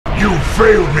You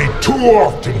failed me too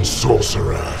often,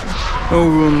 sorcerer.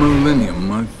 Over a millennium,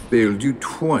 I've failed you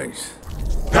twice.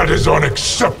 That is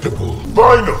unacceptable.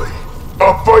 Finally,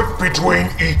 a fight between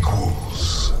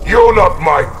equals. You're not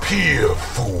my peer,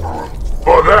 fool.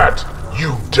 For that,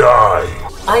 you die.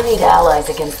 I need allies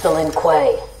against the Lin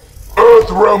Kuei.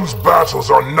 Earthrealm's battles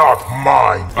are not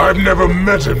mine. I've never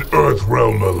met an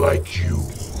Earthrealmer like you.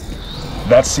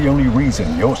 That's the only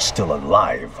reason you're still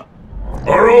alive.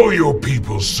 Are all your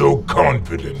people so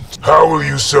confident? How will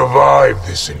you survive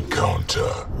this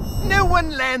encounter? No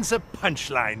one lands a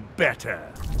punchline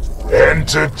better.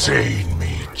 Entertain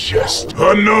me, just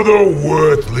another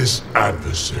worthless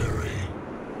adversary.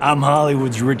 I'm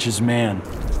Hollywood's richest man.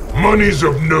 Money's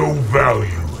of no value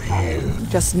here.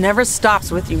 Just never stops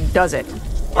with you, does it?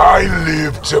 I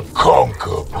live to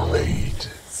conquer, Blade.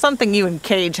 Something you and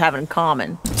Cage have in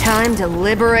common. Time to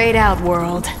liberate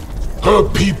Outworld. Her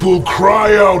people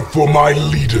cry out for my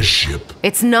leadership.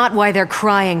 It's not why they're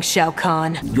crying, Shao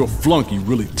Kahn. Your flunky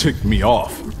really ticked me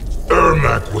off.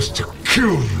 Ermac was to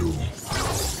kill you.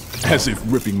 As if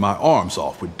ripping my arms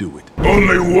off would do it.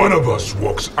 Only one of us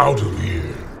walks out of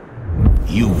here.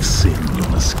 You've sinned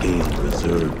on a scale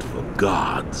reserved for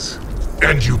gods.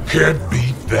 And you can't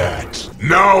beat that.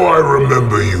 Now I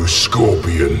remember you,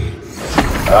 Scorpion.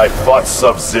 I fought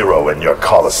Sub-Zero in your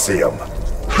Colosseum.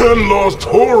 And lost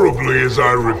horribly, as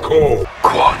I recall.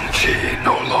 Quan Chi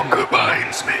no longer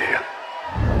binds me.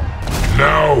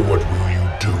 Now what will you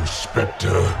do,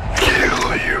 Spectre?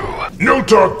 Kill you. No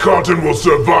Dark Cotton will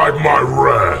survive my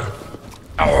wrath.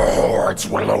 Our hordes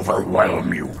will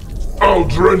overwhelm you. I'll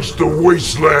drench the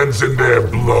wastelands in their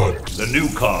blood. The new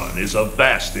Khan is a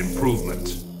vast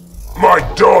improvement. My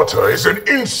daughter is an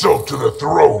insult to the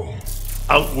throne.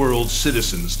 Outworld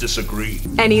citizens disagree.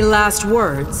 Any last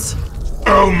words?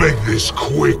 I'll make this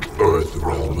quick,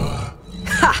 Earthrealmer.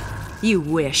 Ha! You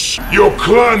wish. Your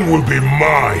clan will be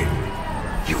mine.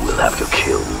 You will have to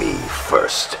kill me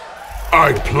first.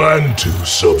 I plan to,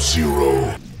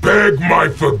 Sub-Zero. Beg my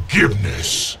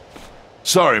forgiveness.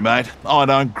 Sorry, mate. I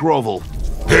don't grovel.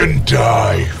 Then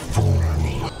die, fool.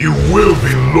 You will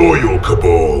be loyal,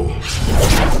 Cabal.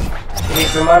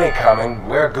 Keep the money coming,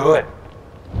 we're good.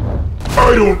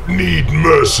 I don't need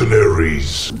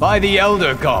mercenaries. By the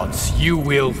Elder Gods, you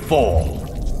will fall.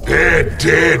 They're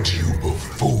dead, you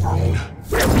buffoon.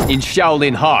 In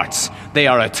Shaolin hearts, they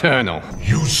are eternal.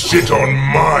 You sit on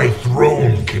my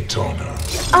throne,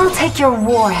 Kitana. I'll take your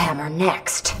warhammer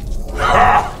next.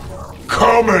 Ha!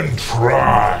 Come and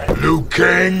try. Liu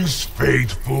Kang's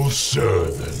faithful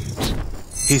servant.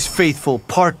 His faithful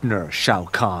partner, Shao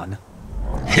Kahn.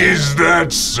 Is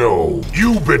that so?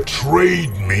 You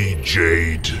betrayed me,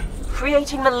 Jade.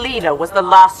 Creating the leader was the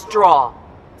last straw.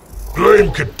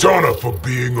 Blame Kitana for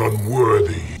being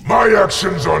unworthy. My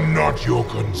actions are not your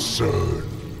concern.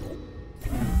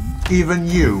 Even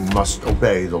you must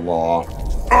obey the law.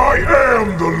 I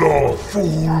am the law,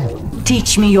 fool.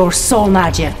 Teach me your soul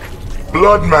magic.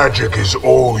 Blood magic is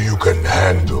all you can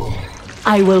handle.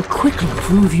 I will quickly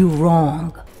prove you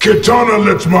wrong. Kitana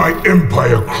lets my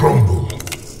empire crumble.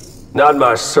 Not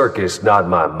my circus, not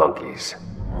my monkeys.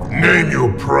 Name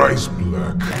your price,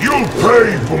 Black. You'll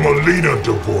pay for Melina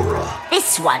Devora.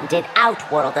 This one did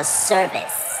Outworld a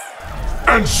service.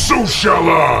 And so shall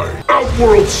I.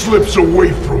 Outworld slips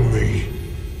away from me.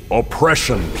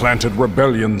 Oppression planted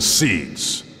rebellion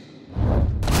seeds.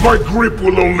 My grip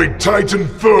will only tighten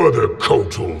further,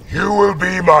 Kotal. You will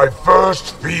be my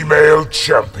first female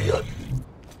champion.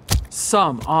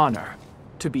 Some honor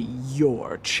to be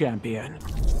your champion.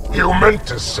 You meant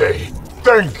to say,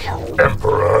 thank you,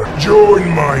 Emperor. Join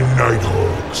my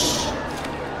Nighthawks.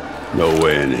 No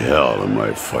way in hell am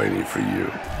I fighting for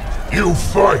you. You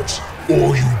fight,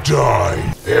 or you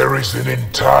die. There is an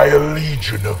entire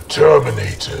legion of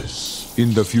Terminators.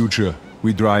 In the future,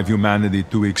 we drive humanity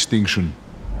to extinction.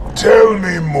 Tell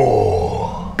me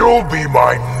more. You'll be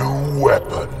my new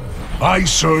weapon. I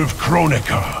serve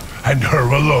Kronika, and her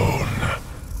alone.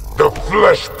 The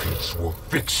flesh pits will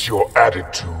fix your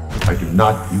attitude. I do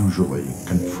not usually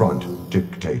confront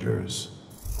dictators.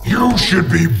 You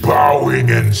should be bowing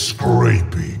and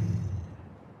scraping.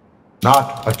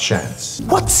 Not a chance.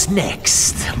 What's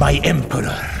next, my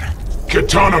Emperor?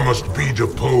 Kitana must be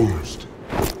deposed.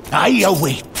 I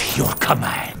await your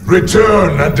command.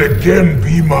 Return and again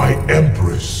be my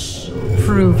Empress.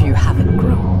 Prove you haven't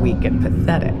grown weak and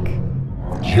pathetic.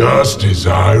 Just as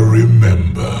I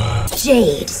remember.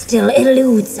 Jade still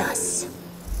eludes us.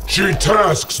 She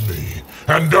tasks me,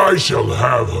 and I shall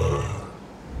have her.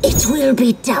 It will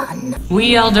be done.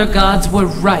 We Elder Gods were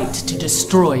right to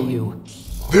destroy you.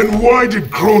 Then why did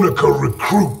Kronika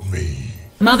recruit me?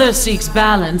 Mother seeks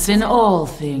balance in all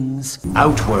things.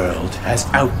 Outworld has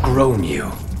outgrown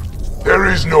you. There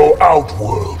is no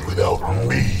Outworld without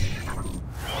me.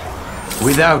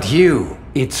 Without you,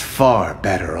 it's far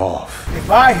better off. If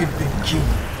I had been king,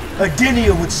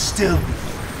 Adenia would still be.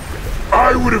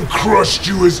 I would have crushed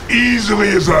you as easily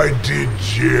as I did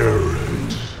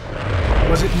Jared.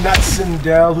 Was it not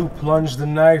Sindel who plunged the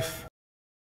knife?